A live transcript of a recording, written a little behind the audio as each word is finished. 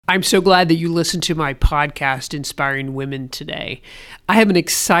I'm so glad that you listened to my podcast, Inspiring Women, today. I have an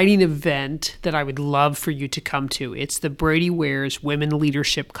exciting event that I would love for you to come to. It's the Brady Ware's Women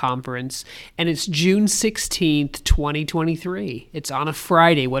Leadership Conference, and it's June 16th, 2023. It's on a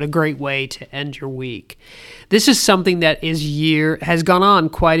Friday. What a great way to end your week. This is something that has gone on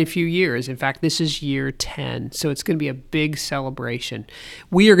quite a few years. In fact, this is year 10, so it's going to be a big celebration.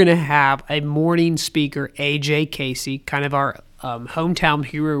 We are going to have a morning speaker, AJ Casey, kind of our hometown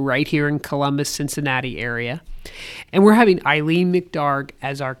hero right here in Columbus, Cincinnati area. And we're having Eileen McDarg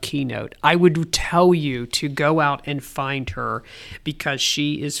as our keynote. I would tell you to go out and find her because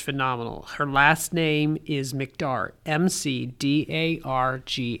she is phenomenal. Her last name is McDarg, McDargh.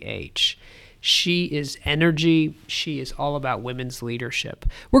 She is energy. She is all about women's leadership.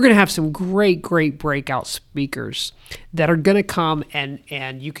 We're going to have some great breakout speakers that are going to come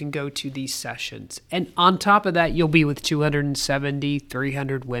and you can go to these sessions. And on top of that, you'll be with 270,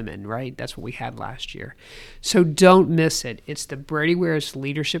 300 women, right? That's what we had last year. So don't miss it. It's the Brady Ware's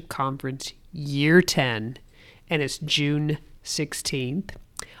Leadership Conference, year 10, and it's June 16th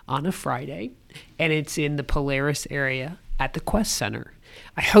on a Friday, and it's in the Polaris area at the Quest Center.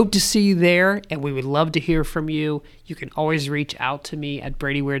 I hope to see you there, and we would love to hear from you. You can always reach out to me at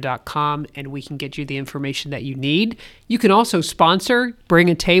bradyware.com, and we can get you the information that you need. You can also sponsor, bring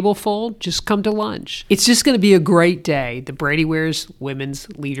a table full, just come to lunch. It's just going to be a great day, the Brady Ware's Women's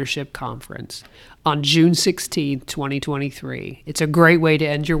Leadership Conference on June 16th, 2023. It's a great way to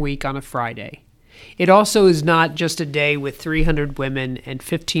end your week on a Friday. It also is not just a day with 300 women and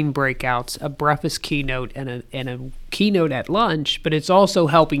 15 breakouts, a breakfast keynote, and a keynote at lunch, but it's also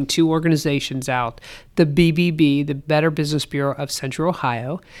helping two organizations out, the BBB, the Better Business Bureau of Central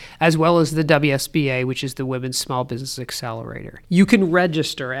Ohio, as well as the WSBA, which is the Women's Small Business Accelerator. You can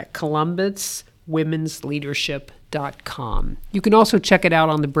register at columbuswomensleadership.com. You can also check it out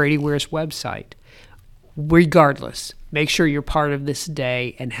on the Brady Ware's website. Regardless, make sure you're part of this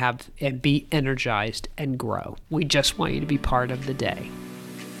day and be energized and grow. We just want you to be part of the day.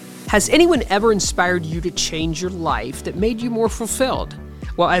 Has anyone ever inspired you to change your life that made you more fulfilled?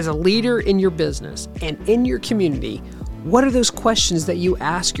 Well, as a leader in your business and in your community, what are those questions that you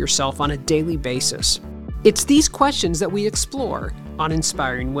ask yourself on a daily basis? It's these questions that we explore on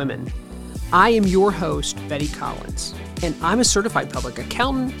Inspiring Women. I am your host, Betty Collins, and I'm a certified public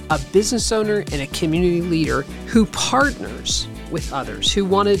accountant, a business owner, and a community leader who partners with others who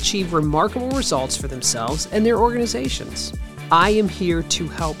want to achieve remarkable results for themselves and their organizations. I am here to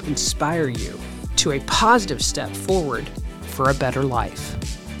help inspire you to a positive step forward for a better life.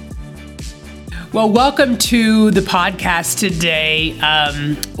 Well, welcome to the podcast today.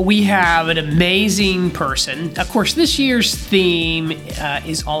 We have an amazing person. Of course, this year's theme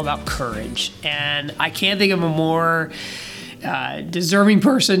is all about courage. And I can't think of a more deserving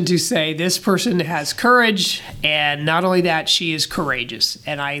person to say this person has courage. And not only that, she is courageous.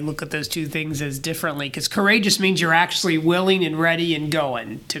 And I look at those two things as differently because courageous means you're actually willing and ready and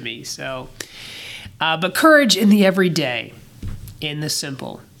going to me. So, but courage in the everyday, in the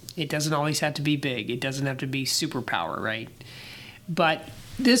simple. It doesn't always have to be big. It doesn't have to be superpower, right? But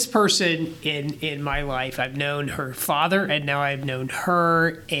this person in my life, I've known her father, and now I've known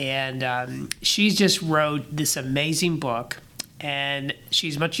her, and she's just wrote this amazing book. And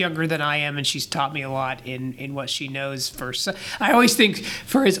she's much younger than I am, and she's taught me a lot in what she knows. I always think,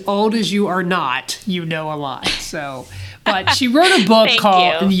 for as old as you are not, you know a lot. So, but she wrote a book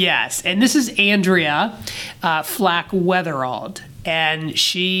called Yes, and this is Andrea Flack-Wetherald. And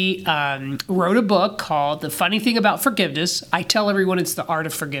she wrote a book called The Funny Thing About Forgiveness. I tell everyone it's the art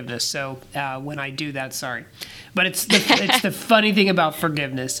of forgiveness. So when I do that, sorry. But it's the funny thing about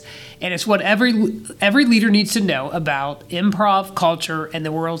forgiveness. And it's what every leader needs to know about improv, culture, and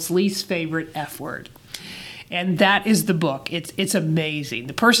the world's least favorite F word. And that is the book. It's amazing.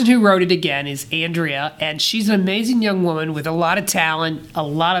 The person who wrote it, again, is Andrea, and she's an amazing young woman with a lot of talent,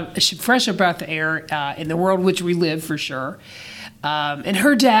 she's fresh breath of air in the world in which we live, for sure. And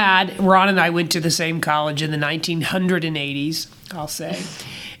her dad, Ron, and I went to the same college in the 1980s, I'll say.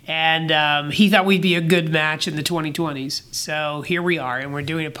 And he thought we'd be a good match in the 2020s. So here we are, and we're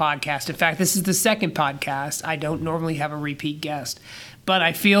doing a podcast. In fact, this is the second podcast. I don't normally have a repeat guest. But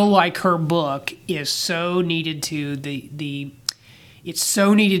I feel like her book is so needed it's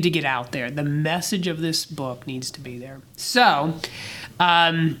so needed to get out there. The message of this book needs to be there. So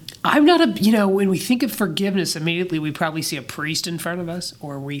I'm not when we think of forgiveness, immediately we probably see a priest in front of us,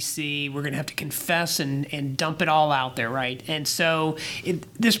 or we're going to have to confess and dump it all out there, right? And so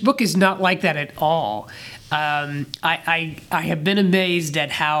this book is not like that at all. I have been amazed at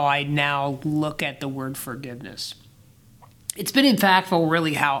how I now look at the word forgiveness. it's been impactful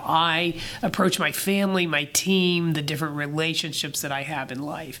really how I approach my family, my team, the different relationships that I have in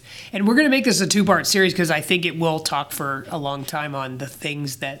life. And we're going to make this a 2-part series because I think it will talk for a long time on the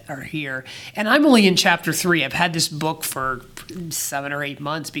things that are here. And I'm only in chapter 3. I've had this book for 7 or 8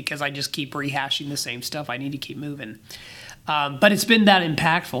 months because I just keep rehashing the same stuff. I need to keep moving. But it's been that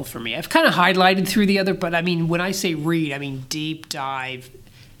impactful for me. I've kind of highlighted through the other, but I mean, when I say read, I mean deep dive,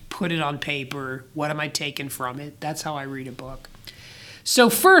 put it on paper. What am I taking from it? That's how I read a book. So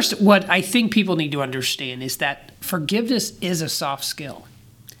first, what I think people need to understand is that forgiveness is a soft skill.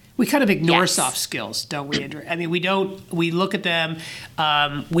 We kind of ignore soft skills, don't we, Andrea? I mean, we look at them,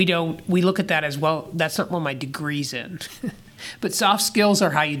 we look at that as, well, that's not what my degree's in. But soft skills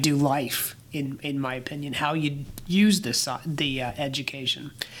are how you do life, in my opinion, how you use the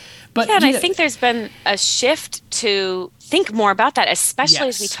education. But and I think there's been a shift to think more about that, especially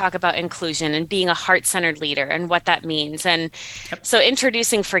as we talk about inclusion and being a heart-centered leader and what that means. And so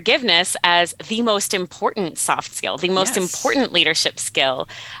introducing forgiveness as the most important soft skill, the most important leadership skill,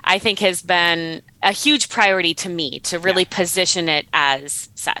 I think has been a huge priority to me to really position it as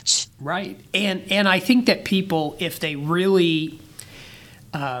such. Right. And I think that people, if they really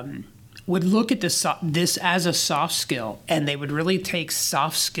would look at this as a soft skill, and they would really take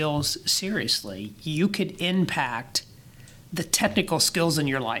soft skills seriously, you could impact the technical skills in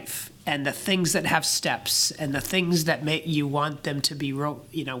your life and the things that have steps and the things that make you want them to be,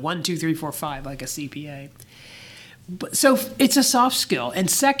 1, 2, 3, 4, 5, like a CPA. But, so it's a soft skill. And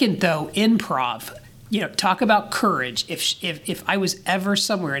second, though, improv. Talk about courage. If I was ever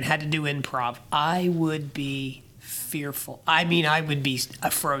somewhere and had to do improv, I would be fearful. I mean, I would be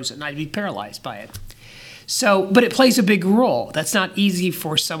frozen. I'd be paralyzed by it. So, but it plays a big role. That's not easy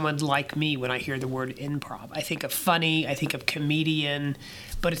for someone like me when I hear the word improv. I think of funny, I think of comedian,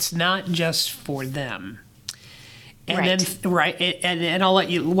 but it's not just for them. And then, and I'll let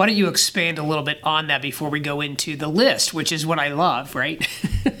you, why don't you expand a little bit on that before we go into the list, which is what I love, right?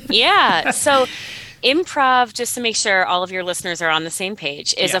 Yeah. So improv, just to make sure all of your listeners are on the same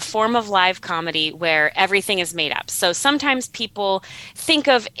page, is a form of live comedy where everything is made up. So sometimes people think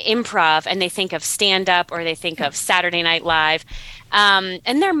of improv and they think of stand-up or they think of Saturday Night Live.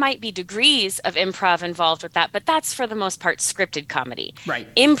 And there might be degrees of improv involved with that, but that's for the most part scripted comedy.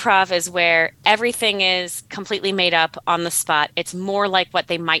 Right. Improv is where everything is completely made up on the spot. It's more like what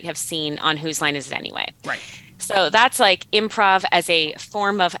they might have seen on Whose Line Is It Anyway? Right. So that's like improv as a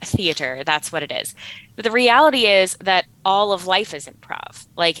form of theater. That's what it is. But the reality is that all of life is improv.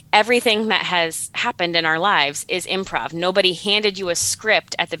 Like everything that has happened in our lives is improv. Nobody handed you a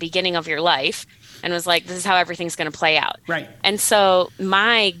script at the beginning of your life and was like, this is how everything's going to play out. Right. And so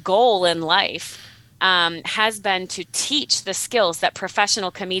my goal in life has been to teach the skills that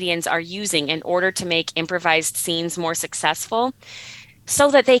professional comedians are using in order to make improvised scenes more successful,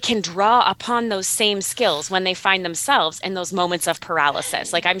 so that they can draw upon those same skills when they find themselves in those moments of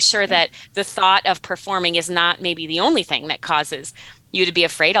paralysis. Like I'm sure that the thought of performing is not maybe the only thing that causes you to be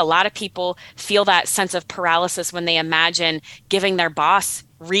afraid. A lot of people feel that sense of paralysis when they imagine giving their boss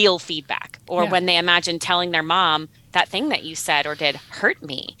real feedback, or when they imagine telling their mom that thing that you said or did hurt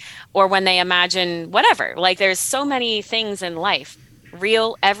me, or when they imagine whatever. Like there's so many things in life,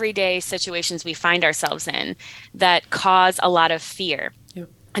 real everyday situations we find ourselves in that cause a lot of fear. Yep.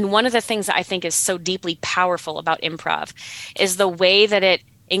 And one of the things that I think is so deeply powerful about improv is the way that it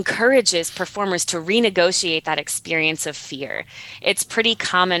encourages performers to renegotiate that experience of fear. It's pretty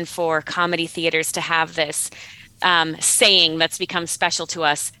common for comedy theaters to have this saying that's become special to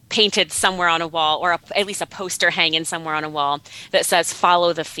us, painted somewhere on a wall, or at least a poster hanging somewhere on a wall that says,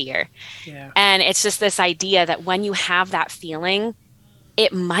 follow the fear. Yeah. And it's just this idea that when you have that feeling,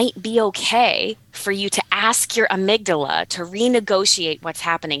 it might be okay for you to ask your amygdala to renegotiate what's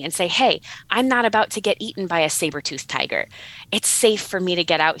happening and say, hey, I'm not about to get eaten by a saber-toothed tiger. It's safe for me to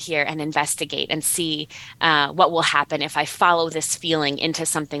get out here and investigate and see what will happen if I follow this feeling into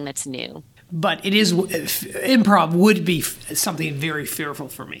something that's new. But it is, improv would be something very fearful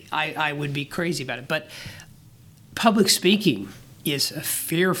for me. I would be crazy about it. But public speaking is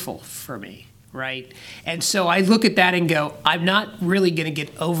fearful for me, right? And so I look at that and go, I'm not really going to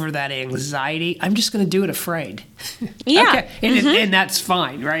get over that anxiety. I'm just going to do it afraid. Yeah. Okay. And that's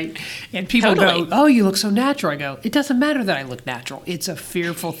fine, right? And people go, oh, you look so natural. I go, it doesn't matter that I look natural. It's a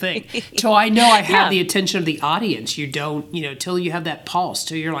fearful thing. So I know I have the attention of the audience. You don't, till you have that pulse,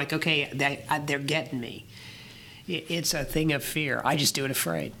 till you're like, okay, they're getting me. It's a thing of fear. I just do it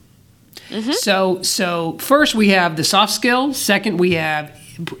afraid. Mm-hmm. So first we have the soft skills. Second, we have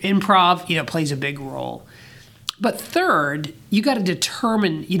improv, plays a big role. But third, you got to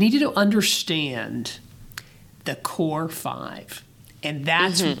determine, you need to understand the core 5. And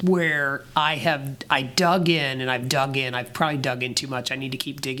that's where I dug in, and I've probably dug in too much. I need to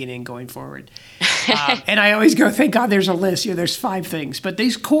keep digging in going forward. And I always go, thank God there's a list. There's 5 things. But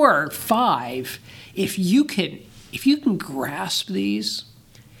these core 5, if you can grasp these,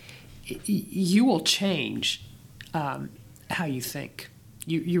 you will change how you think.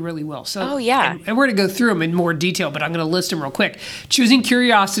 You really will. So, and we're going to go through them in more detail, but I'm going to list them real quick. Choosing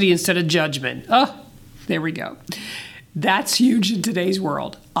curiosity instead of judgment. Oh, there we go. That's huge in today's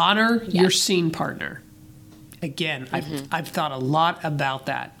world. Honor your scene partner. Again, I've thought a lot about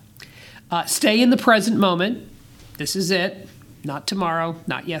that. Stay in the present moment. This is it. Not tomorrow,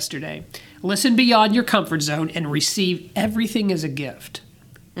 not yesterday. Listen beyond your comfort zone and receive everything as a gift.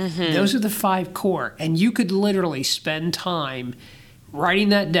 Those are the 5 core. And you could literally spend time writing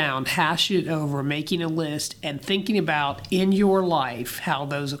that down, hash it over, making a list, and thinking about in your life how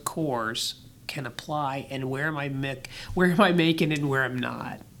those cores can apply and where am I making and where I'm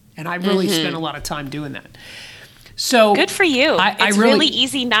not. And I really spent a lot of time doing that. So good for you. It's really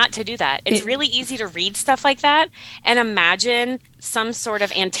easy not to do that. It's really easy to read stuff like that and imagine some sort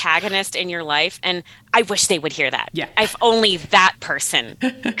of antagonist in your life. And I wish they would hear that. Yeah. If only that person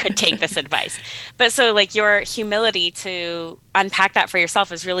could take this advice. But so like your humility to unpack that for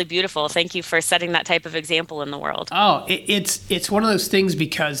yourself is really beautiful. Thank you for setting that type of example in the world. Oh, it's one of those things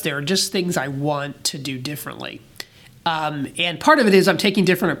because there are just things I want to do differently. And part of it is I'm taking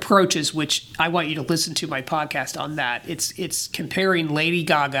different approaches, which I want you to listen to my podcast on that. It's comparing Lady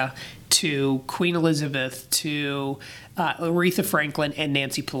Gaga to Queen Elizabeth to Aretha Franklin and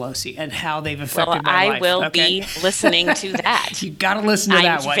Nancy Pelosi and how they've affected my life. I will be listening to that. You got to listen to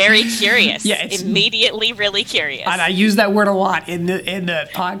that one. I'm very curious. Yeah, it's immediately really curious. And I use that word a lot in the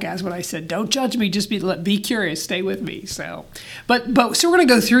podcast when I said, "Don't judge me, just be curious, stay with me." So, but so we're going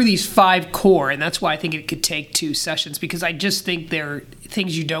to go through these 5 core, and that's why I think it could take 2 sessions because I just think they're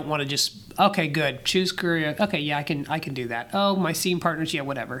things you don't want to just. Okay, good. Choose career. Okay, yeah, I can do that. Oh, my scene partners, yeah,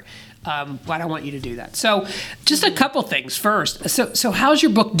 whatever. I don't want you to do that. So, just a couple things first. So how's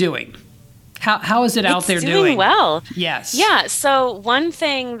your book doing? How is it out there doing? It's doing well. Yes. Yeah. So one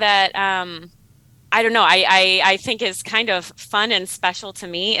thing that I don't know, I think is kind of fun and special to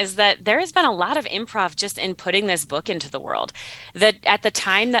me is that there has been a lot of improv just in putting this book into the world. That at the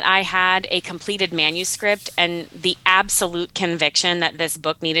time that I had a completed manuscript and the absolute conviction that this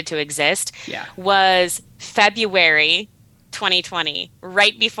book needed to exist was February 2020,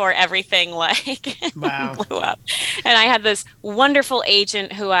 right before everything blew up. And I had this wonderful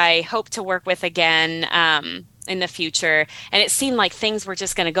agent who I hope to work with again in the future. And it seemed like things were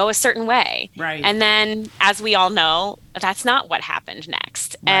just going to go a certain way. Right. And then, as we all know, that's not what happened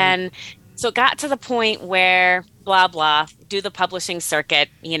next. Right. And so it got to the point where blah, blah, do the publishing circuit,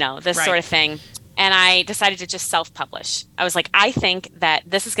 this sort of thing. And I decided to just self-publish. I was like, I think that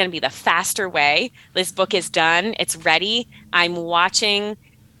this is going to be the faster way. This book is done. It's ready. I'm watching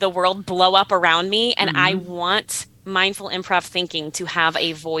the world blow up around me. And I want mindful improv thinking to have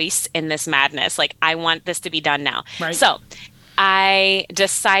a voice in this madness. Like, I want this to be done now. Right. So I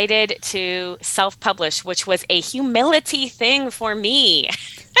decided to self-publish, which was a humility thing for me.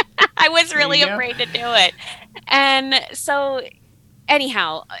 I was really afraid to do it. And so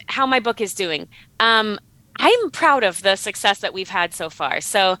anyhow, how my book is doing. I'm proud of the success that we've had so far.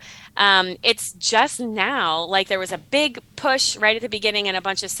 So it's just now, like there was a big push right at the beginning and a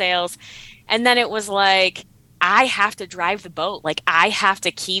bunch of sales. And then it was like, I have to drive the boat. Like I have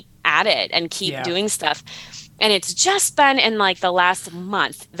to keep at it and keep doing stuff. And it's just been in like the last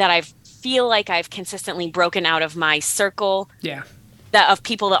month that I feel like I've consistently broken out of my circle. Yeah. Of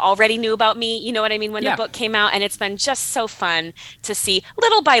people that already knew about me, you know what I mean, when the book came out. And it's been just so fun to see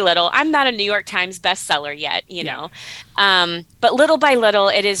little by little. I'm not a New York Times bestseller yet, you know. But little by little,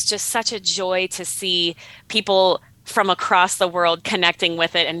 it is just such a joy to see people from across the world connecting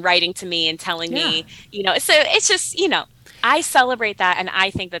with it and writing to me and telling me, so it's just, I celebrate that. And I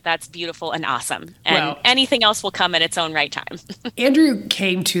think that that's beautiful and awesome. And anything else will come at its own right time. Andrea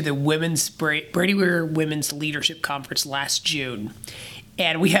came to the Brady Ware Women's Leadership Conference last June.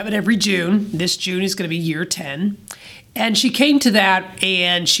 And we have it every June. This June is going to be year 10. And she came to that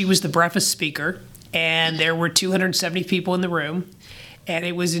and she was the breakfast speaker. And there were 270 people in the room. And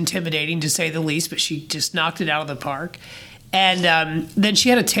it was intimidating to say the least, but she just knocked it out of the park. And then she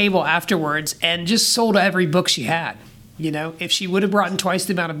had a table afterwards and just sold every book she had. If she would have brought in twice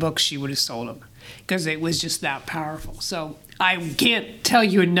the amount of books, she would have sold them because it was just that powerful. So I can't tell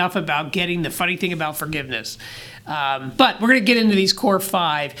you enough about getting the funny thing about forgiveness. But we're going to get into these core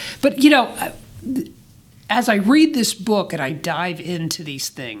 5. But, as I read this book and I dive into these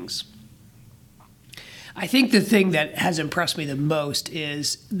things, I think the thing that has impressed me the most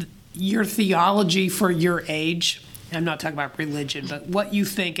is your theology for your age. I'm not talking about religion, but what you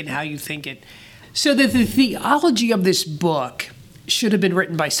think and how you think it. So that the theology of this book should have been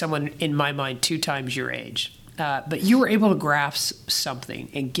written by someone, in my mind, 2 times your age. But you were able to grasp something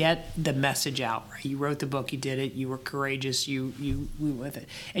and get the message out. Right? You wrote the book, you did it, you were courageous, you went with it,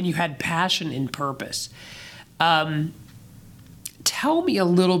 and you had passion and purpose. Tell me a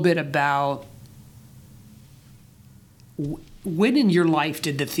little bit about when in your life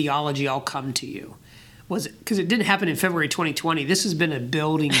did the theology all come to you? Was it because it didn't happen in February 2020? This has been a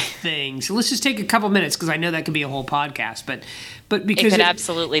building thing. So let's just take a couple minutes because I know that could be a whole podcast. But because it could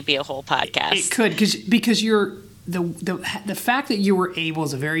absolutely be a whole podcast. It could because you're the fact that you were able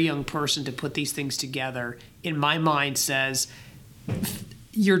as a very young person to put these things together, in my mind, says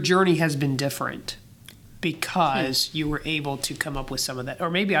your journey has been different because you were able to come up with some of that. Or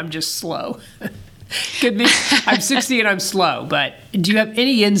maybe I'm just slow. Could be. I'm 60 and I'm slow, but do you have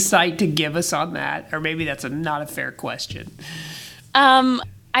any insight to give us on that? Or maybe that's not a fair question.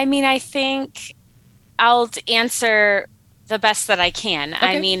 I mean, I think I'll answer the best that I can. Okay.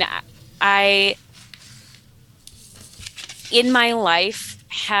 I mean, I, in my life,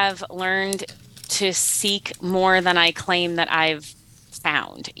 have learned to seek more than I claim that I've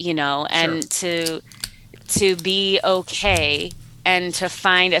found, and sure. to be okay and to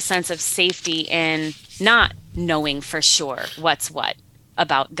find a sense of safety in not knowing for sure what's what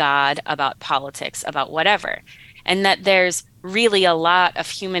about God, about politics, about whatever. And that there's really a lot of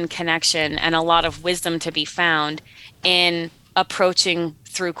human connection and a lot of wisdom to be found in approaching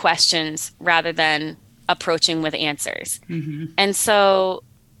through questions rather than approaching with answers. Mm-hmm. And so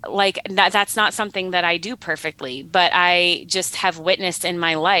that's not something that I do perfectly, but I just have witnessed in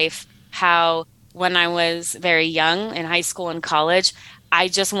my life how when I was very young in high school and college, I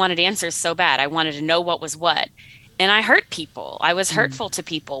just wanted answers so bad. I wanted to know what was what. And I hurt people. I was hurtful to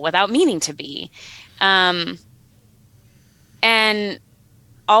people without meaning to be. And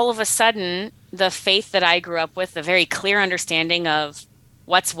all of a sudden, the faith that I grew up with, the very clear understanding of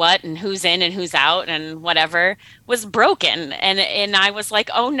what's what and who's in and who's out and whatever, was broken. And I was like,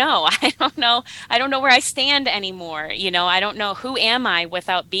 oh no, I don't know where I stand anymore. I don't know, who am I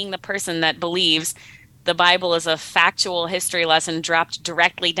without being the person that believes the Bible is a factual history lesson dropped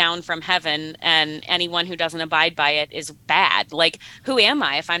directly down from heaven, and anyone who doesn't abide by it is bad. Like, who am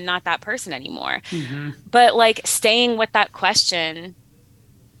I if I'm not that person anymore? Mm-hmm. But staying with that question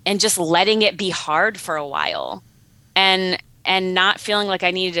and just letting it be hard for a while and not feeling like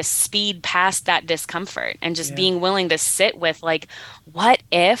I needed to speed past that discomfort and just being willing to sit with what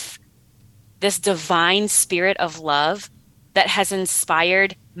if this divine spirit of love that has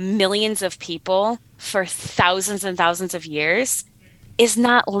inspired millions of people for thousands and thousands of years is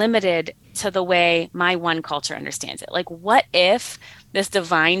not limited to the way my one culture understands it. What if this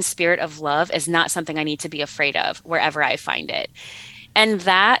divine spirit of love is not something I need to be afraid of wherever I find it? And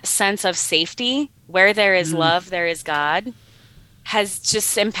that sense of safety, where there is love, there is God, has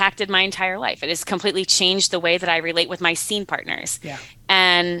just impacted my entire life. It has completely changed the way that I relate with my scene partners. Yeah.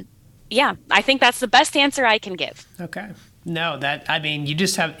 And I think that's the best answer I can give. Okay. No, you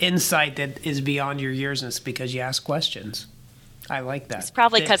just have insight that is beyond your years, and it's because you ask questions. I like that. It's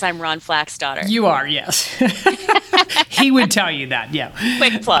probably because I'm Ron Flack's daughter. You are, yes. He would tell you that, yeah.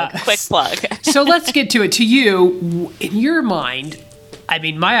 Quick plug. So let's get to it. To you, in your mind,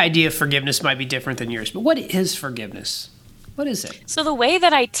 my idea of forgiveness might be different than yours, but what is forgiveness? What is it? So the way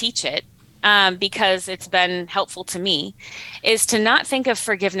that I teach it, because it's been helpful to me, is to not think of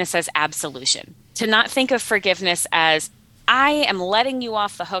forgiveness as absolution, to not think of forgiveness as I am letting you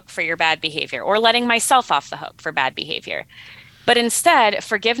off the hook for your bad behavior or letting myself off the hook for bad behavior. But instead,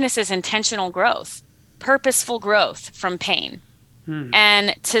 forgiveness is intentional growth, purposeful growth from pain.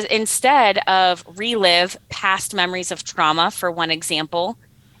 And to instead of relive past memories of trauma, for one example,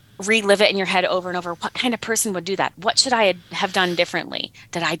 relive it in your head over and over. What kind of person would do that? What should I have done differently?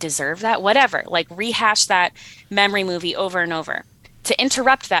 Did I deserve that? Whatever. Rehash that memory movie over and over. To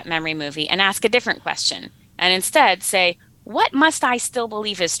interrupt that memory movie and ask a different question. And instead say, what must I still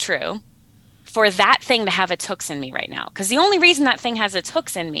believe is true for that thing to have its hooks in me right now? Because the only reason that thing has its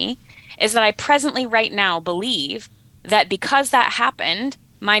hooks in me is that I presently right now believe that because that happened,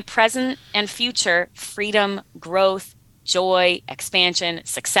 my present and future freedom, growth, joy, expansion,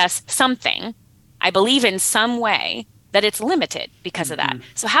 success, something, I believe in some way that it's limited because of that.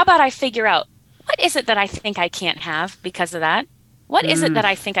 So how about I figure out, what is it that I think I can't have because of that? What is it that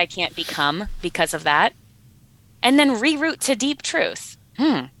I think I can't become because of that? And then reroute to deep truth.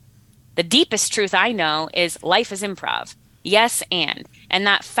 The deepest truth I know is life is improv. Yes, and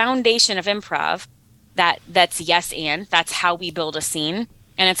that foundation of improv that's yes and that's how we build a scene.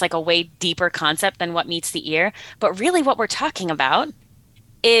 And it's like a way deeper concept than what meets the ear. But really what we're talking about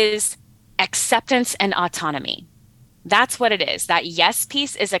is acceptance and autonomy. That's what it is. That yes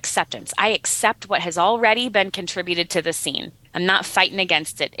piece is acceptance. I accept what has already been contributed to the scene. I'm not fighting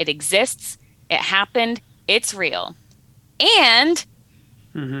against it. It exists. It happened. It's real. And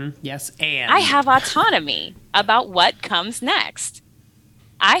yes, and I have autonomy about what comes next.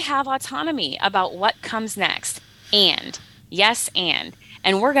 I have autonomy about what comes next. And yes, and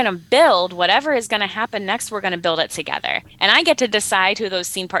we're going to build whatever is going to happen next. We're going to build it together. And I get to decide who those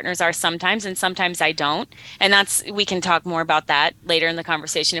scene partners are sometimes, and sometimes I don't. And we can talk more about that later in the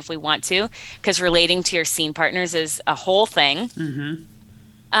conversation if we want to, because relating to your scene partners is a whole thing.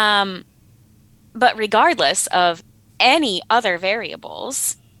 But regardless of any other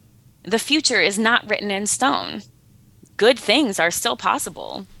variables, the future is not written in stone. Good things are still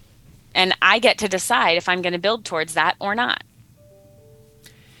possible. And I get to decide if I'm going to build towards that or not.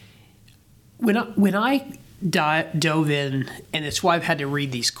 When I dove in, and it's why I've had to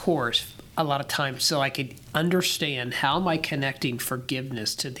read these cores a lot of times so I could understand how am I connecting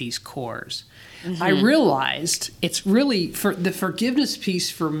forgiveness to these cores. I realized it's really, for the forgiveness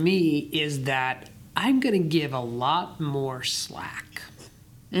piece for me is that I'm going to give a lot more slack.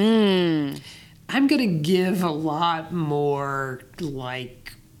 I'm going to give a lot more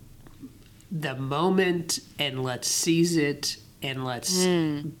like the moment, and let's seize it, and let's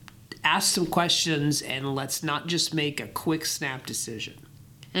ask some questions, and let's not just make a quick snap decision.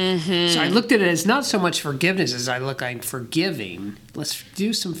 So I looked at it as not so much forgiveness as I look at forgiving. Let's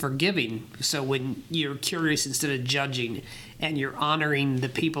do some forgiving. So when you're curious instead of judging, and you're honoring the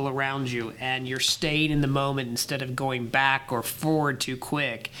people around you, and you're staying in the moment instead of going back or forward too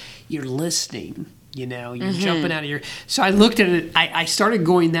quick, you're listening, you're jumping out of your... So I looked at it, I started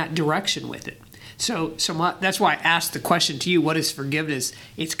going that direction with it. So that's why I asked the question to you, what is forgiveness?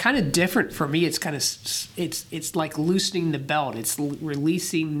 It's kind of different for me. It's kind of, it's like loosening the belt. It's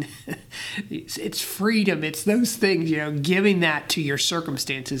releasing, it's freedom. It's those things, giving that to your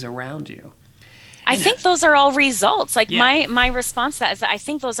circumstances around you. I think those are all results. Like my response to that is that I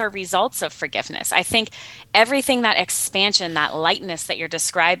think those are results of forgiveness. I think everything, that expansion, that lightness that you're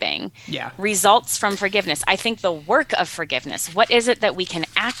describing results from forgiveness. I think the work of forgiveness, what is it that we can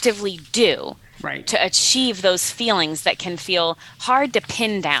actively do to achieve those feelings that can feel hard to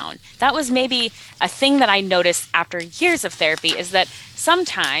pin down? That was maybe a thing that I noticed after years of therapy, is that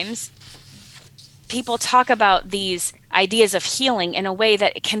sometimes people talk about these ideas of healing in a way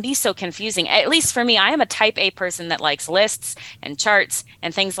that it can be so confusing. At least for me, I am a type A person that likes lists and charts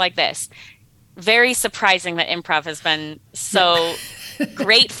and things like this. Very surprising that improv has been so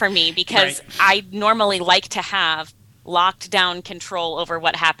great for me, because I normally like to have locked down control over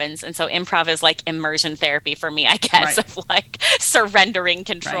what happens. And so improv is like immersion therapy for me, I guess, of like surrendering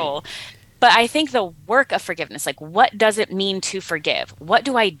control. But I think the work of forgiveness, like what does it mean to forgive? What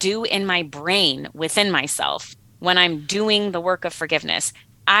do I do in my brain within myself when I'm doing the work of forgiveness?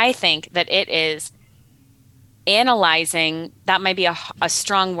 I think that it is analyzing, that might be a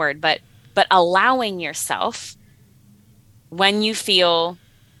strong word, but allowing yourself, when you feel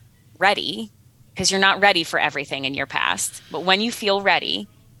ready, because you're not ready for everything in your past, but when you feel ready,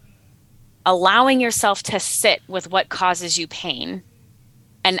 allowing yourself to sit with what causes you pain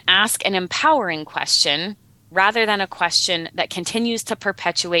and ask an empowering question rather than a question that continues to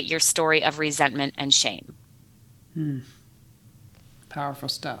perpetuate your story of resentment and shame. Powerful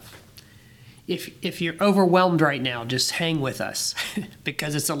stuff. If you're overwhelmed right now, just hang with us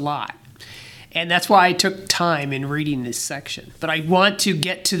because it's a lot. And that's why I took time in reading this section. But I want to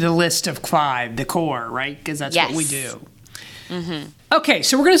get to the list of 5, the core, right? Because that's what we do. Okay,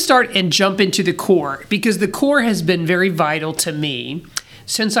 so we're going to start and jump into the core, because the core has been very vital to me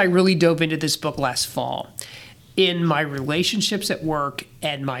since I really dove into this book last fall. In my relationships at work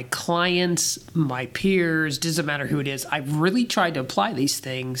and my clients, my peers, doesn't matter who it is, I've really tried to apply these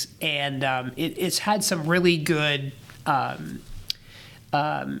things, and it's had some really good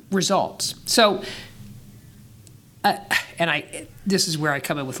results. So, this is where I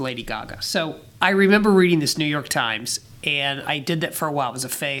come in with Lady Gaga. So I remember reading this New York Times, and I did that for a while. It was a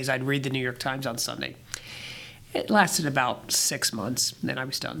phase. I'd read the New York Times on Sunday. It lasted about 6 months, then I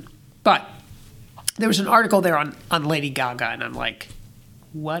was done. But there was an article there on Lady Gaga, and I'm like,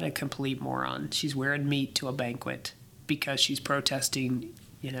 what a complete moron. She's wearing meat to a banquet because she's protesting,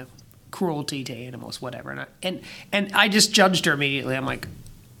 cruelty to animals, whatever. And I just judged her immediately. I'm like,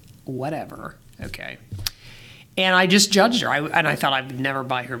 whatever, okay. And I just judged her. I thought I would never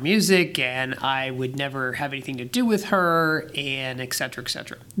buy her music, and I would never have anything to do with her, and et cetera, et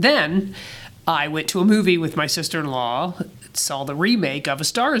cetera. Then I went to a movie with my sister-in-law, saw the remake of A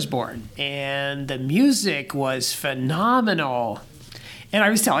Star is Born, and the music was phenomenal. And I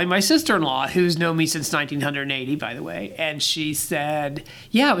was telling my sister-in-law, who's known me since 1980, by the way, and she said,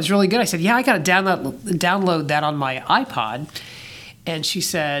 yeah, it was really good. I said, yeah, I got to download that on my iPod. And she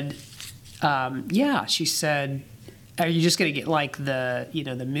said, she said, are you just going to get like the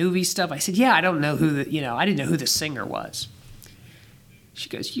movie stuff? I said, yeah, I don't know I didn't know who the singer was. She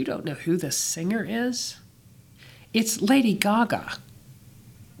goes, you don't know who the singer is? It's Lady Gaga.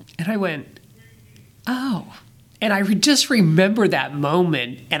 And I went, oh. And I just remember that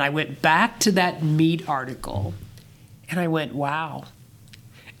moment, and I went back to that Meet article, and I went, wow.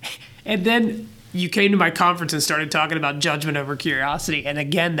 And then you came to my conference and started talking about judgment over curiosity, and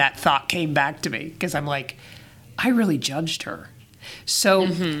again, that thought came back to me, because I'm like, I really judged her. So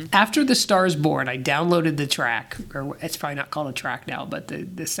after The Star is Born, I downloaded the track, or it's probably not called a track now, but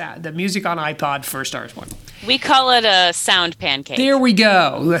the music on iPod for Star is Born. We call it a sound pancake. There we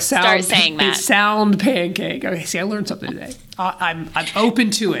go. The sound, start saying that. Sound pancake. Okay, see, I learned something today. I'm open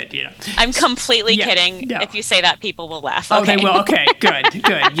to it. I'm completely kidding. No. If you say that, people will laugh. Okay. Oh, they will. Okay, good.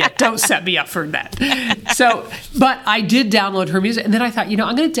 Yeah, don't set me up for that. So, but I did download her music, and then I thought,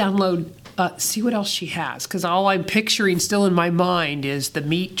 I'm going to download. See what else she has, because all I'm picturing still in my mind is the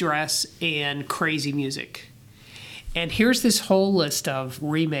meat dress and crazy music. And here's this whole list of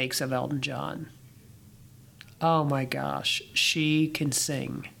remakes of Elton John. Oh my gosh, she can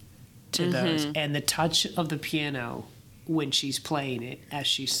sing to those. And the touch of the piano when she's playing it as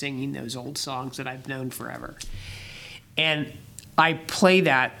she's singing those old songs that I've known forever. And I play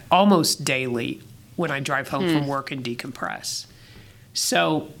that almost daily when I drive home from work and decompress.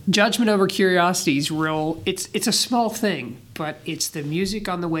 So judgment over curiosity is real. It's a small thing, but it's the music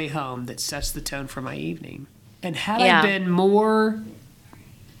on the way home that sets the tone for my evening. And had I been more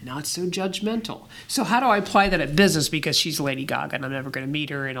not so judgmental. So how do I apply that at business? Because she's Lady Gaga and I'm never going to meet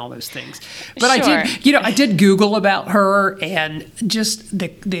her and all those things. But sure. I did Google about her and just the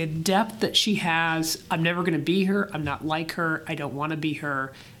depth that she has. I'm never going to be her. I'm not like her. I don't want to be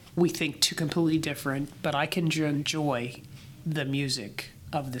her. We think two completely different, but I can enjoy the music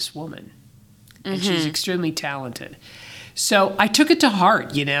of this woman. And she's extremely talented. So I took it to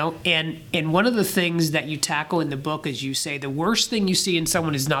heart, and one of the things that you tackle in the book is you say the worst thing you see in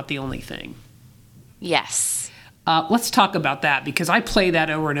someone is not the only thing. Yes. Let's talk about that, because I play that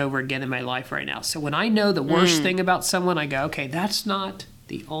over and over again in my life right now. So when I know the worst thing about someone, I go, okay, that's not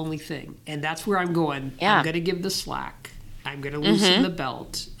the only thing. And that's where I'm going. Yeah. I'm going to give the slack. I'm going to loosen the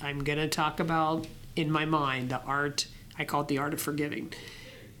belt. I'm going to talk about, in my mind, the art. I call it the art of forgiving.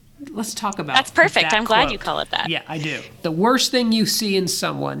 Let's talk about That's perfect. That I'm glad you call it that. Yeah, I do. The worst thing you see in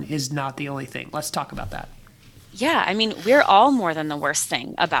someone is not the only thing. Let's talk about that. Yeah, I mean, we're all more than the worst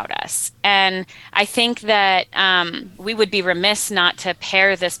thing about us. And I think that we would be remiss not to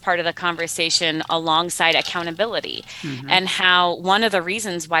pair this part of the conversation alongside accountability and how one of the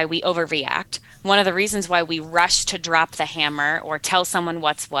reasons why we overreact, one of the reasons why we rush to drop the hammer or tell someone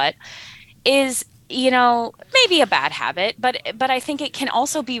what's what is maybe a bad habit, but I think it can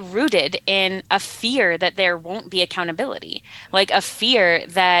also be rooted in a fear that there won't be accountability, like a fear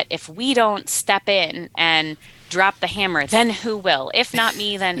that if we don't step in and drop the hammer, then who will? If not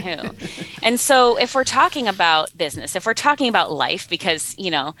me, then who? And so if we're talking about business, if we're talking about life, because,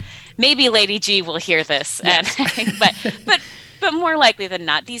 maybe Lady G will hear this, yes. but more likely than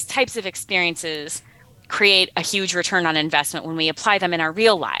not, these types of experiences create a huge return on investment when we apply them in our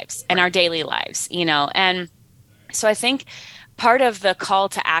real lives and our daily lives, And so I think part of the call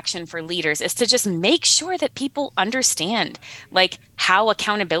to action for leaders is to just make sure that people understand how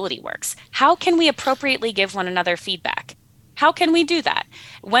accountability works. How can we appropriately give one another feedback? How can we do that?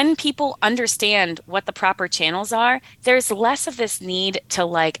 When people understand what the proper channels are, there's less of this need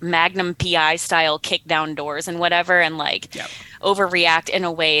to Magnum PI style kick down doors and whatever and overreact in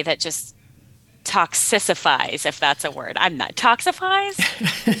a way that just toxicifies, if that's a word. I'm not toxifies.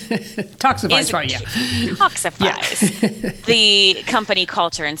 Toxifies, right? Yeah. Toxifies the company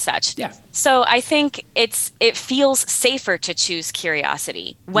culture and such. Yeah. So I think it feels safer to choose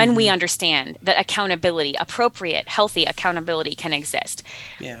curiosity when we understand that accountability, appropriate, healthy accountability, can exist.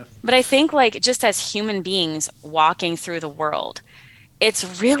 Yeah. But I think just as human beings walking through the world,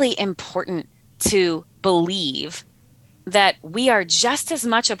 it's really important to believe that we are just as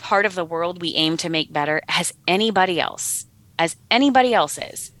much a part of the world we aim to make better as anybody else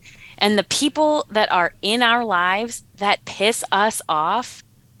is. And the people that are in our lives that piss us off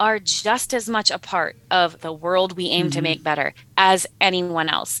are just as much a part of the world we aim to make better as anyone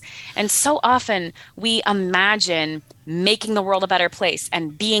else. And so often we imagine making the world a better place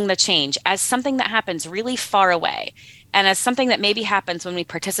and being the change as something that happens really far away, and as something that maybe happens when we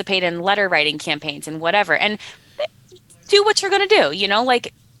participate in letter writing campaigns and whatever. And do what you're going to do,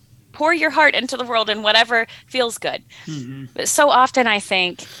 like pour your heart into the world and whatever feels good. But so often I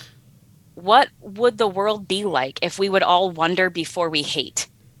think, what would the world be like if we would all wonder before we hate?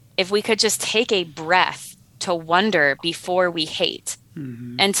 If we could just take a breath to wonder before we hate,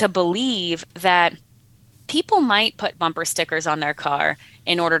 and to believe that people might put bumper stickers on their car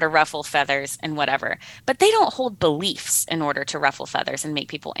in order to ruffle feathers and whatever, but they don't hold beliefs in order to ruffle feathers and make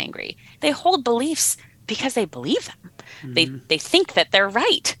people angry. They hold beliefs because they believe them. They think that they're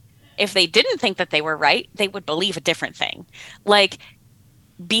right. If they didn't think that they were right, they would believe a different thing. Like,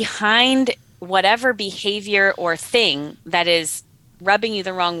 behind whatever behavior or thing that is rubbing you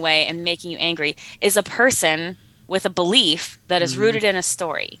the wrong way and making you angry is a person with a belief that is rooted in a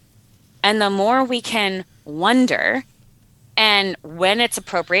story. And the more we can wonder, and when it's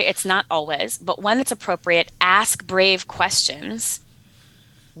appropriate, it's not always, but when it's appropriate, ask brave questions,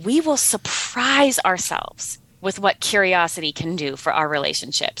 we will surprise ourselves with what curiosity can do for our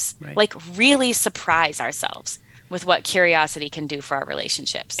relationships. Right. Like, really surprise ourselves with what curiosity can do for our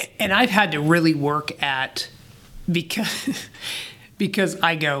relationships. And I've had to really work at, because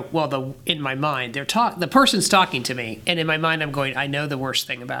I go, well, in my mind, the person's talking to me, and in my mind I'm going, I know the worst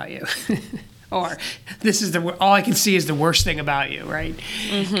thing about you. Or this is all I can see is the worst thing about you, right?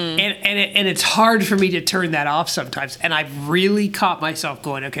 And it's hard for me to turn that off sometimes. And I've really caught myself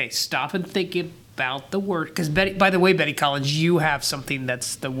going, okay, stop and think about the worst. Because by the way, Betty Collins, you have something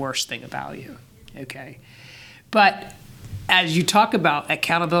that's the worst thing about you, okay? But as you talk about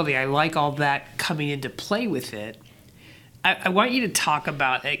accountability, I like all that coming into play with it. I want you to talk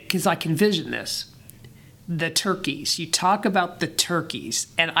about it, because I can envision this. The turkeys. You talk about the turkeys,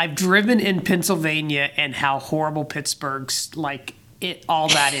 and I've driven in Pennsylvania and how horrible Pittsburgh's all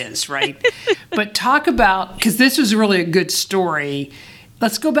that is, right? But talk about, because this was really a good story.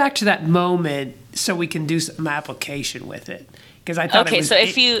 Let's go back to that moment so we can do some application with it. Because I thought so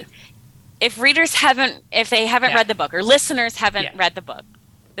if readers haven't read the book, or listeners haven't read the book,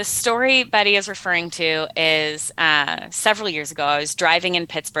 the story Betty is referring to is several years ago. I was driving in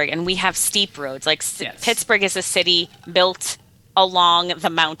Pittsburgh, and we have steep roads. Pittsburgh is a city built along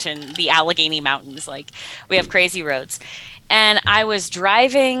the Allegheny Mountains. We have crazy roads. And I was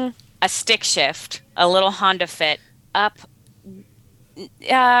driving a stick shift, a little Honda Fit, up.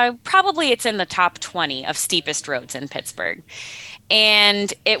 Probably it's in the top 20 of steepest roads in Pittsburgh.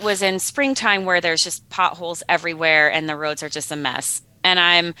 And it was in springtime, where there's just potholes everywhere and the roads are just a mess. And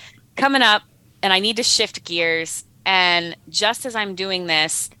I'm coming up, and I need to shift gears. And just as I'm doing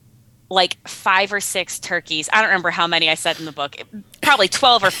this, 5 or 6 turkeys, I don't remember how many I said in the book, probably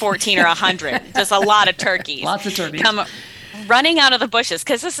 12 or 14 or 100, just a lot of turkeys. Lots of turkeys. Come running out of the bushes,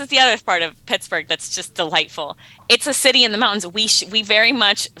 because this is the other part of Pittsburgh that's just delightful. It's a city in the mountains. We very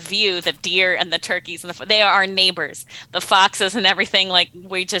much view the deer and the turkeys, and they are our neighbors, the foxes and everything.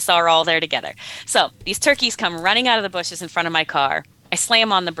 We just are all there together. So these turkeys come running out of the bushes in front of my car. I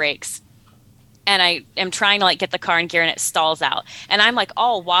slam on the brakes, and I am trying to get the car in gear, and it stalls out. And I'm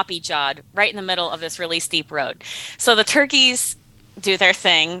all whoppy-jawed right in the middle of this really steep road. So the turkeys do their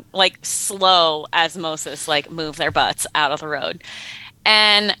thing, slow osmosis, move their butts out of the road.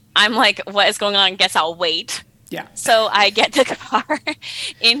 And I'm what is going on? Guess I'll wait. Yeah. So I get the car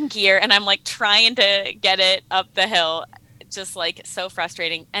in gear, and I'm trying to get it up the hill, just so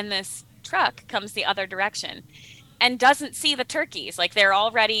frustrating. And this truck comes the other direction and doesn't see the turkeys. They're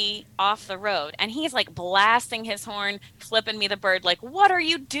already off the road. And he's blasting his horn, flipping me the bird, what are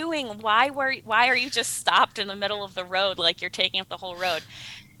you doing? Why are you just stopped in the middle of the road? You're taking up the whole road.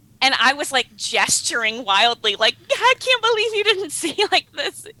 And I was gesturing wildly, I can't believe you didn't see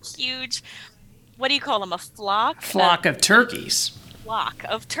this huge, what do you call them? A flock? Flock of turkeys. Flock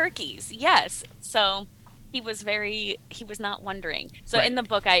of turkeys, yes. So he was not wondering. So right. In the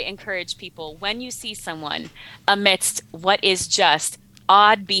book, I encourage people, when you see someone amidst what is just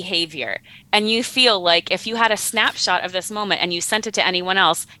odd behavior, and you feel if you had a snapshot of this moment and you sent it to anyone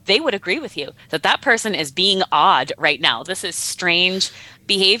else, they would agree with you that person is being odd right now. This is strange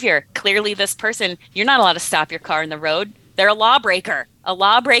behavior. Clearly, this person, you're not allowed to stop your car in the road. They're a lawbreaker, a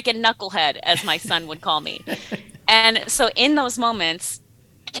law-breaking knucklehead, as my son would call me. And so in those moments,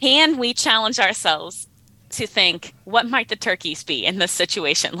 can we challenge ourselves to think, what might the turkeys be in this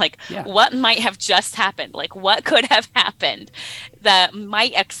situation? What might have just happened? What could have happened that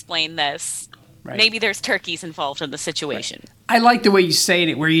might explain this? Right. Maybe there's turkeys involved in the situation. Right. I like the way you say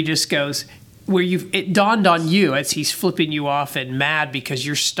it, where you just goes, it dawned on you as he's flipping you off and mad because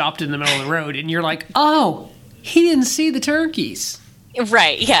you're stopped in the middle of the road, and you're like, oh, he didn't see the turkeys.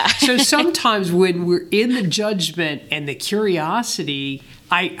 Right, yeah. So sometimes when we're in the judgment and the curiosity,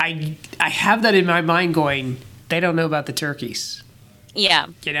 I have that in my mind going, they don't know about the turkeys. Yeah.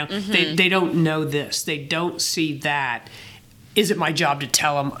 You know, they don't know this. They don't see that. Is it my job to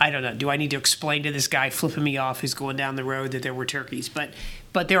tell them? I don't know. Do I need to explain to this guy flipping me off who's going down the road that there were turkeys?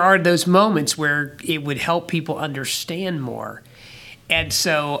 But there are those moments where it would help people understand more. And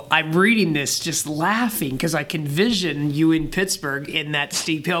so I'm reading this just laughing because I can vision you in Pittsburgh in that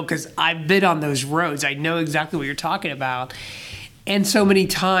steep hill, because I've been on those roads. I know exactly what you're talking about. And so many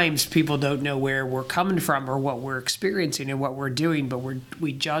times people don't know where we're coming from or what we're experiencing and what we're doing, but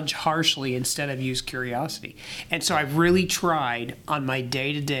we judge harshly instead of use curiosity. And so I've really tried on my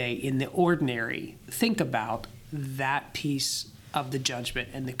day-to-day in the ordinary, think about that piece of the judgment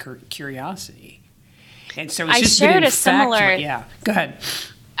and the curiosity. And so it's just shared been a similar. Yeah, go ahead.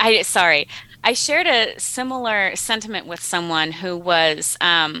 I shared a similar sentiment with someone who was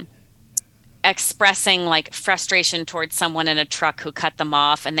expressing like frustration towards someone in a truck who cut them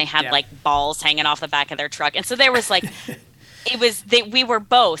off, and they had like balls hanging off the back of their truck. And so there was like, we were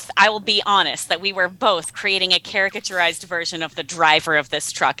both, I will be honest, that we were both creating a caricaturized version of the driver of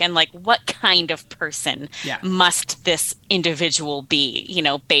this truck, and like, what kind of person must this individual be, you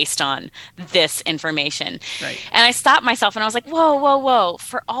know, based on this information. Right. And I stopped myself and I was like, whoa.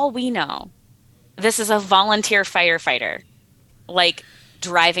 For all we know, this is a volunteer firefighter, like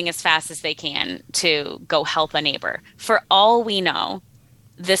driving as fast as they can to go help a neighbor. For all we know,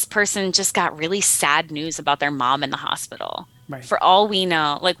 this person just got really sad news about their mom in the hospital. Right. For all we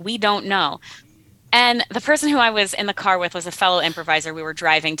know, like, we don't know. And the person who I was in the car with was a fellow improviser. We were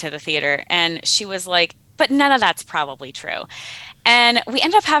driving to the theater, and she was like, but none of that's probably true. And we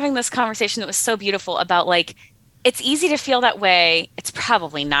ended up having this conversation that was so beautiful about, like, it's easy to feel that way. It's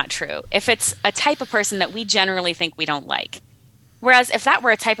probably not true if it's a type of person that we generally think we don't like. Whereas if that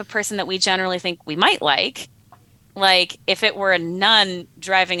were a type of person that we generally think we might like if it were a nun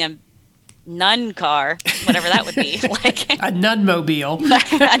driving a nun car, whatever that would be, like a nun-mobile.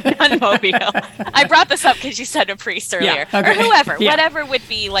 A nun-mobile. I brought this up because you said a priest earlier, or whoever, whatever would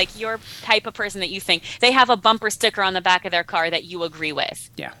be like your type of person that you think they have a bumper sticker on the back of their car that you agree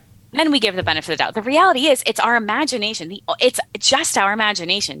with. Yeah. Then we give the benefit of the doubt. The reality is, it's our imagination. It's just our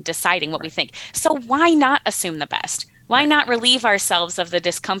imagination deciding what we think. So why not assume the best? Why not relieve ourselves of the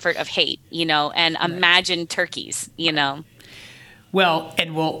discomfort of hate, you know, and imagine turkeys, you know? Well,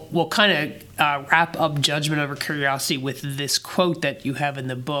 and we'll kind of wrap up judgment over curiosity with this quote that you have in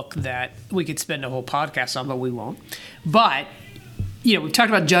the book that we could spend a whole podcast on, but we won't. But, you know, we've talked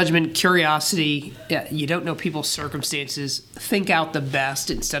about judgment, curiosity. You don't know people's circumstances. Think out the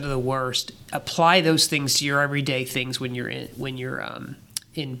best instead of the worst. Apply those things to your everyday things when you're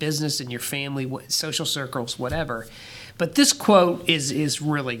in business, in your family, social circles, whatever. But this quote is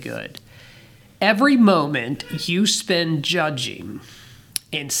really good. Every moment you spend judging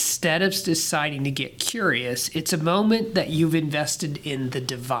instead of deciding to get curious, it's a moment that you've invested in the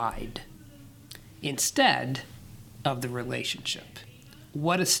divide instead of the relationship.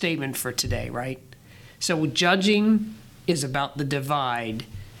 What a statement for today, right? So judging is about the divide.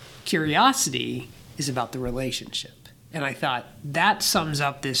 Curiosity is about the relationship. And I thought that sums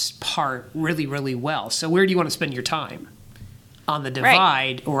up this part really, really well. So where do you want to spend your time? On the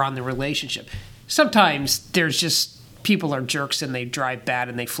divide or on the relationship? Sometimes there's just people are jerks and they drive bad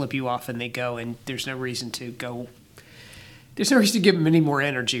and they flip you off and they go, and there's no reason to go. There's no reason to give them any more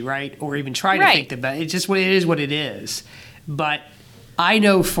energy, right? Or even try to think about it. It's just what it is. But I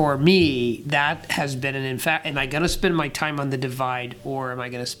know for me, that has been in fact, am I going to spend my time on the divide or am I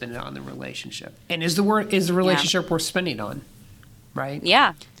going to spend it on the relationship? And is the relationship worth spending on? Right?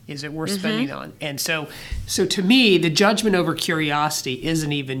 Yeah. Is it worth spending on? And so to me, the judgment over curiosity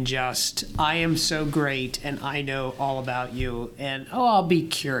isn't even just, I am so great and I know all about you and, I'll be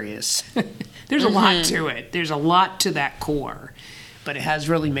curious. There's a lot to it. There's a lot to that core. But it has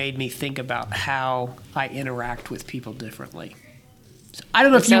really made me think about how I interact with people differently. So I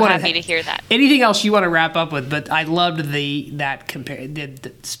don't know if you want happy to hear that. Anything else you want to wrap up with, but I loved the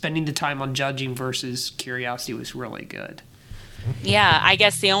spending the time on judging versus curiosity was really good. Yeah, I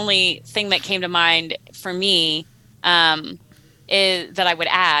guess the only thing that came to mind for me is that I would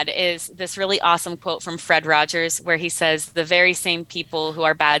add is this really awesome quote from Fred Rogers, where he says, "The very same people who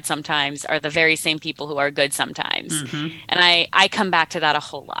are bad sometimes are the very same people who are good sometimes." And I come back to that a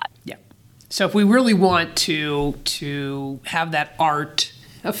whole lot. Yeah. So if we really want to have that art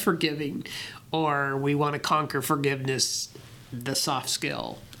of forgiving or we want to conquer forgiveness, the soft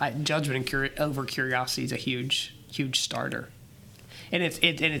skill. Judgment over curiosity is a huge starter, and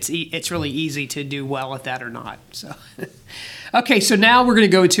it's really easy to do well at that or not. So, okay, so now we're going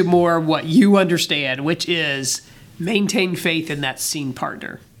to go to more what you understand, which is maintain faith in that scene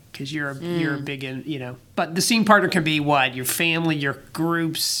partner, because you're a big in. But the scene partner can be what? Your family, your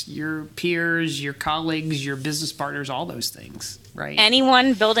groups, your peers, your colleagues, your business partners, all those things, right?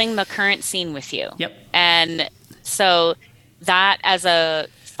 Anyone building the current scene with you. Yep. And so that, as a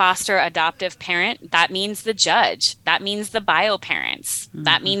foster adoptive parent, that means the judge, that means the bio parents,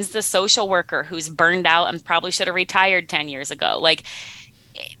 that means the social worker who's burned out and probably should have retired 10 years ago. Like,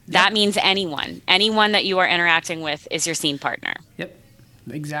 that means anyone that you are interacting with is your scene partner. Yep.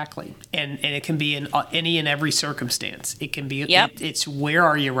 Exactly. And it can be in any and every circumstance. It can be, it's where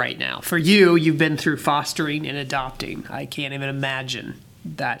are you right now? For you, you've been through fostering and adopting. I can't even imagine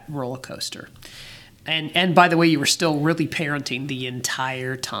that roller coaster. And by the way, you were still really parenting the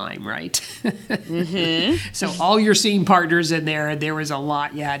entire time, right? So all your scene partners in there was a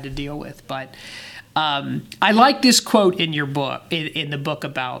lot you had to deal with. But I like this quote in your book, in the book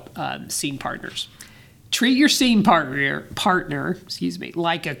about scene partners. Treat your scene partner,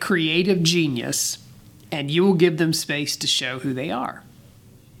 like a creative genius, and you will give them space to show who they are.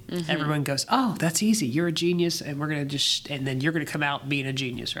 Everyone goes, "Oh, that's easy. You're a genius, and and then you're gonna come out being a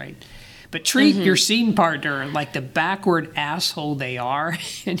genius, right?" But treat your scene partner like the backward asshole they are,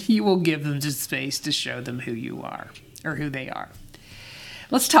 and you will give them the space to show them who you are or who they are.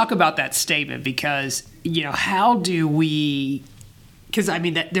 Let's talk about that statement, because how do we? Because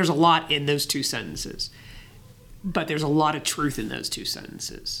there's a lot in those two sentences. But there's a lot of truth in those two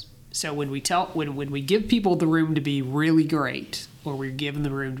sentences. So when we give people the room to be really great, or we give them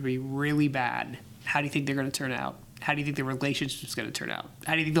the room to be really bad, how do you think they're going to turn out? How do you think the relationship's going to turn out?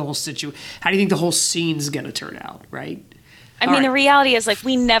 How do you think the whole scene's going to turn out? Right? The reality is, like,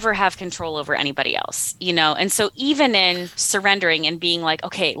 we never have control over anybody else, And so even in surrendering and being like,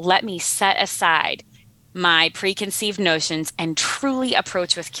 okay, let me set aside my preconceived notions and truly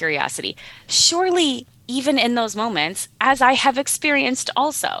approach with curiosity. Surely, even in those moments, as I have experienced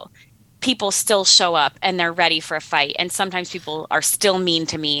also, people still show up and they're ready for a fight. And sometimes people are still mean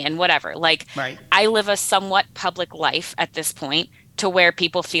to me and whatever. Like, right. I live a somewhat public life at this point, to where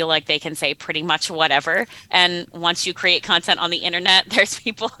people feel like they can say pretty much whatever. And once you create content on the internet, there's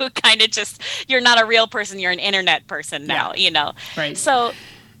people who kind of just, you're not a real person, you're an internet person now, Right. So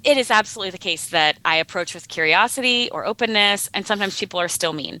it is absolutely the case that I approach with curiosity or openness, and sometimes people are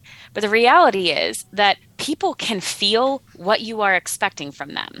still mean. But the reality is that people can feel what you are expecting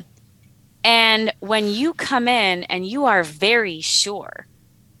from them. And when you come in and you are very sure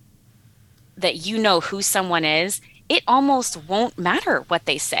that you know who someone is, it almost won't matter what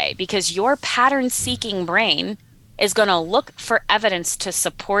they say, because your pattern-seeking brain is going to look for evidence to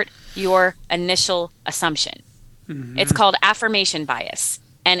support your initial assumption. It's called affirmation bias.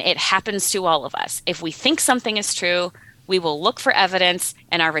 And it happens to all of us. If we think something is true, we will look for evidence,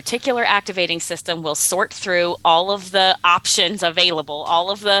 and our reticular activating system will sort through all of the options available,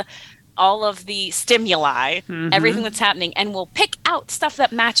 all of the stimuli, everything that's happening, and we'll pick out stuff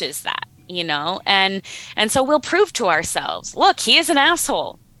that matches that, and so we'll prove to ourselves, look, he is an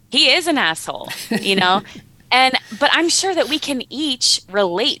asshole. He is an asshole, But I'm sure that we can each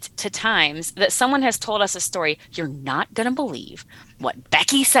relate to times that someone has told us a story. You're not going to believe what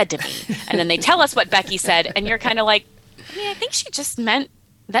Becky said to me. And then they tell us what Becky said, and you're kind of like, I think she just meant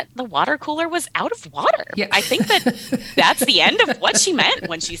that the water cooler was out of water. Yeah. I think that's the end of what she meant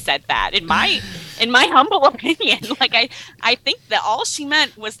when she said that, in my humble opinion. Like, I think that all she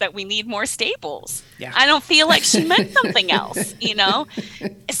meant was that we need more staples. Yeah. I don't feel like she meant something else,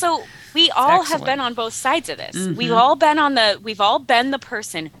 So we all have been on both sides of this. We've all been the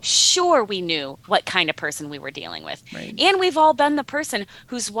person, sure, we knew what kind of person we were dealing with. Right. And we've all been the person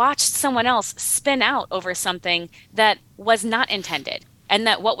who's watched someone else spin out over something that was not intended. And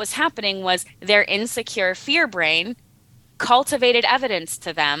that what was happening was their insecure fear brain cultivated evidence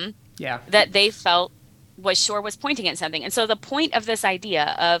to them that they felt was pointing at something. And so the point of this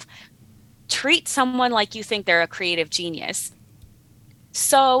idea of treat someone like you think they're a creative genius,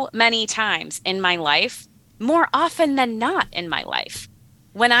 so many times in my life, more often than not in my life,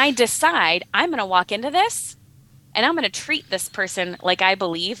 when I decide I'm going to walk into this and I'm going to treat this person like I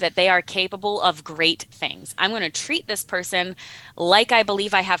believe that they are capable of great things. I'm going to treat this person like I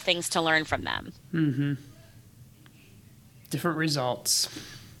believe I have things to learn from them. Different results.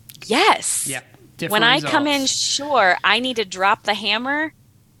 Yes. Yeah. When I come in, sure, I need to drop the hammer.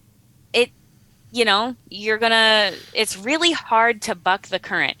 it's really hard to buck the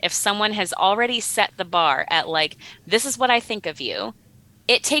current. If someone has already set the bar at like, this is what I think of you,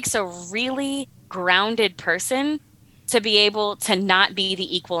 it takes a really grounded person to be able to not be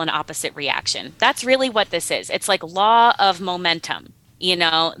the equal and opposite reaction. That's really what this is. It's like law of momentum,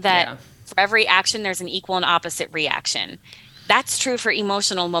 that Yeah. for every action, there's an equal and opposite reaction. That's true for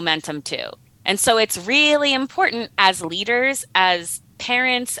emotional momentum too. And so it's really important as leaders, as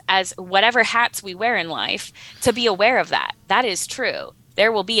parents, as whatever hats we wear in life, to be aware of that. That is true.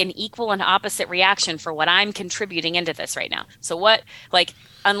 There will be an equal and opposite reaction for what I'm contributing into this right now. So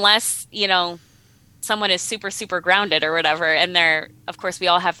unless, someone is super, super grounded or whatever, and of course, we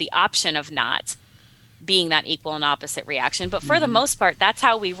all have the option of not being that equal and opposite reaction. But for the most part, that's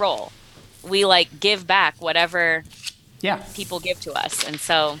how we roll. We give back whatever Yeah. people give to us. And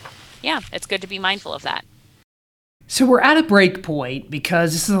so, yeah, it's good to be mindful of that. So we're at a break point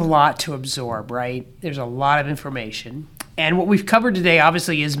because this is a lot to absorb, right? There's a lot of information. And what we've covered today,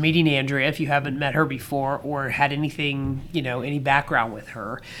 obviously, is meeting Andrea, if you haven't met her before or had anything, any background with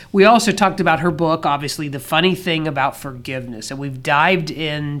her. We also talked about her book, obviously, The Funny Thing About Forgiveness. And we've dived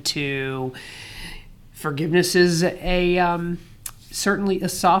into forgiveness is certainly a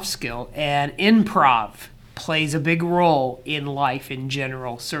soft skill. And improv plays a big role in life in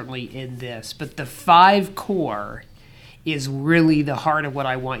general, certainly in this. But the 5 core is really the heart of what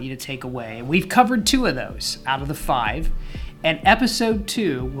I want you to take away. And we've covered 2 of those out of the 5. And episode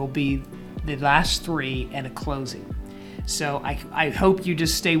 2 will be the last 3 and a closing. So I hope you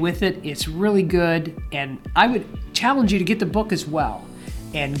just stay with it. It's really good. And I would challenge you to get the book as well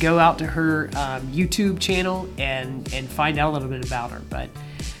and go out to her YouTube channel and find out a little bit about her. But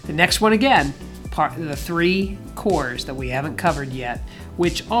the next one, again, part of the 3 cores that we haven't covered yet,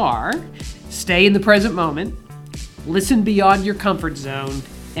 which are stay in the present moment, listen beyond your comfort zone,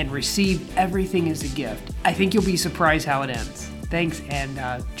 and receive everything as a gift. I think you'll be surprised how it ends. Thanks, and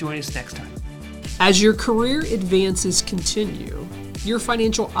join us next time. As your career advances continue, your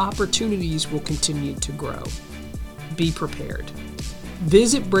financial opportunities will continue to grow. Be prepared.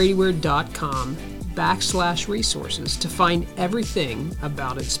 Visit bradyware.com/resources to find everything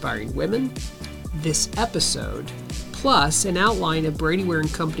about inspiring women, this episode, plus an outline of Brady Ware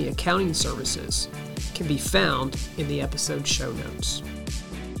and Company accounting services can be found in the episode show notes.